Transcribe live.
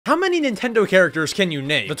How many Nintendo characters can you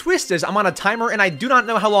name? The twist is I'm on a timer and I do not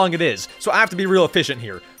know how long it is, so I have to be real efficient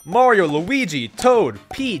here. Mario, Luigi, Toad,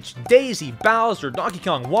 Peach, Daisy, Bowser, Donkey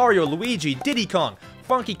Kong, Wario, Luigi, Diddy Kong,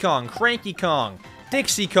 Funky Kong, Cranky Kong,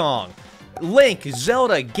 Dixie Kong, Link,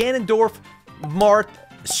 Zelda, Ganondorf, Marth,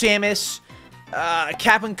 Samus,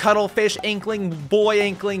 Captain Cuttlefish, Inkling, Boy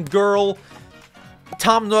Inkling, Girl,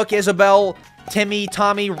 Tom Nook, Isabelle, Timmy,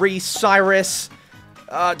 Tommy, Reese, Cyrus,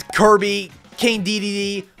 Kirby, King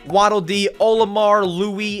Dedede, Waddle Dee, Olimar,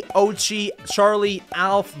 Louie, Ochi, Charlie,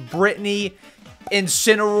 Alf, Brittany,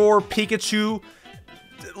 Incineroar, Pikachu,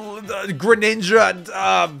 Greninja,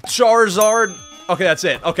 Charizard. Okay, that's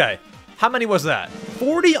it. Okay. How many was that?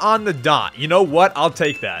 40 on the dot. You know what? I'll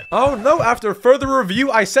take that. Oh no, after further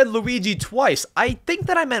review, I said Luigi twice. I think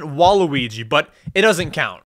that I meant Waluigi, but it doesn't count.